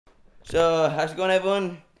So, how's it going,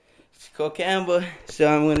 everyone? It's Cole Campbell. So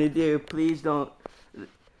I'm gonna do Please Don't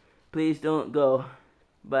Go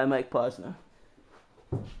by Mike Posner.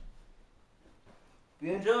 If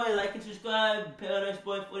you enjoy, like and subscribe. Paradise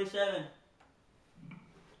Boy 47.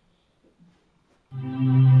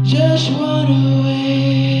 Just run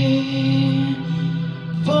away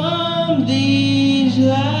from these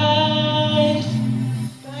lies.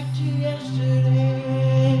 Back to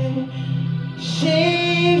yesterday.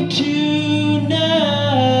 Save tonight.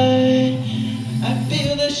 I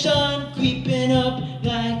feel the sun creeping up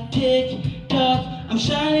like tick-tock. I'm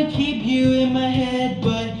trying to keep you in my head,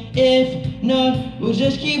 but if not, we'll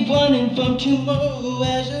just keep running from tomorrow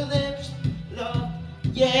as your lips lock.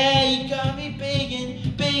 Yeah, you got me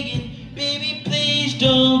begging, baby, please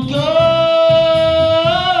don't go.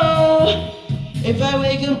 If I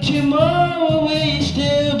wake up tomorrow, will you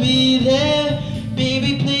still be there?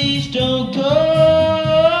 Baby, please don't go.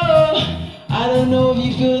 I don't know if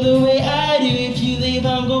you feel the way I do. If you leave,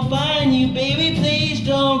 I'm gonna find you. Baby, please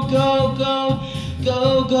don't go, go.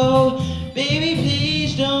 Baby,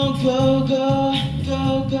 please don't go.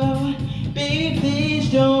 Baby, please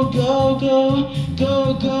don't go.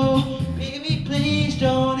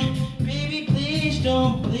 Baby,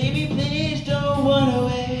 please don't run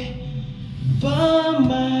away from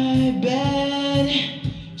my bed.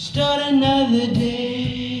 Start another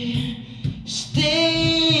day.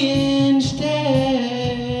 Stay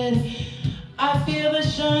instead. I feel the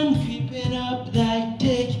sun creeping up like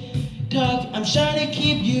tick-tock. I'm trying to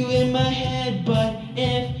keep you in my head, but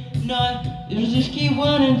if not, it'll just keep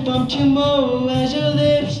running from tomorrow as your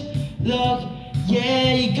lips lock.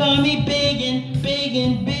 Yeah, you got me begging,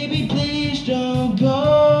 baby, please don't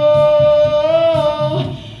go.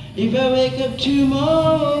 If I wake up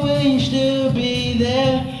tomorrow, will you still be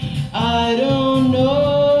there? I don't know.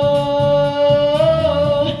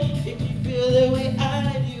 If you feel the way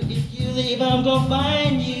I do, if you leave, I'm gonna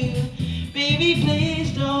find you. Baby,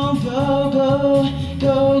 please don't go.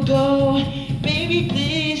 Baby,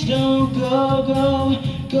 please don't go.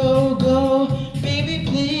 Baby,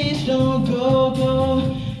 please don't go.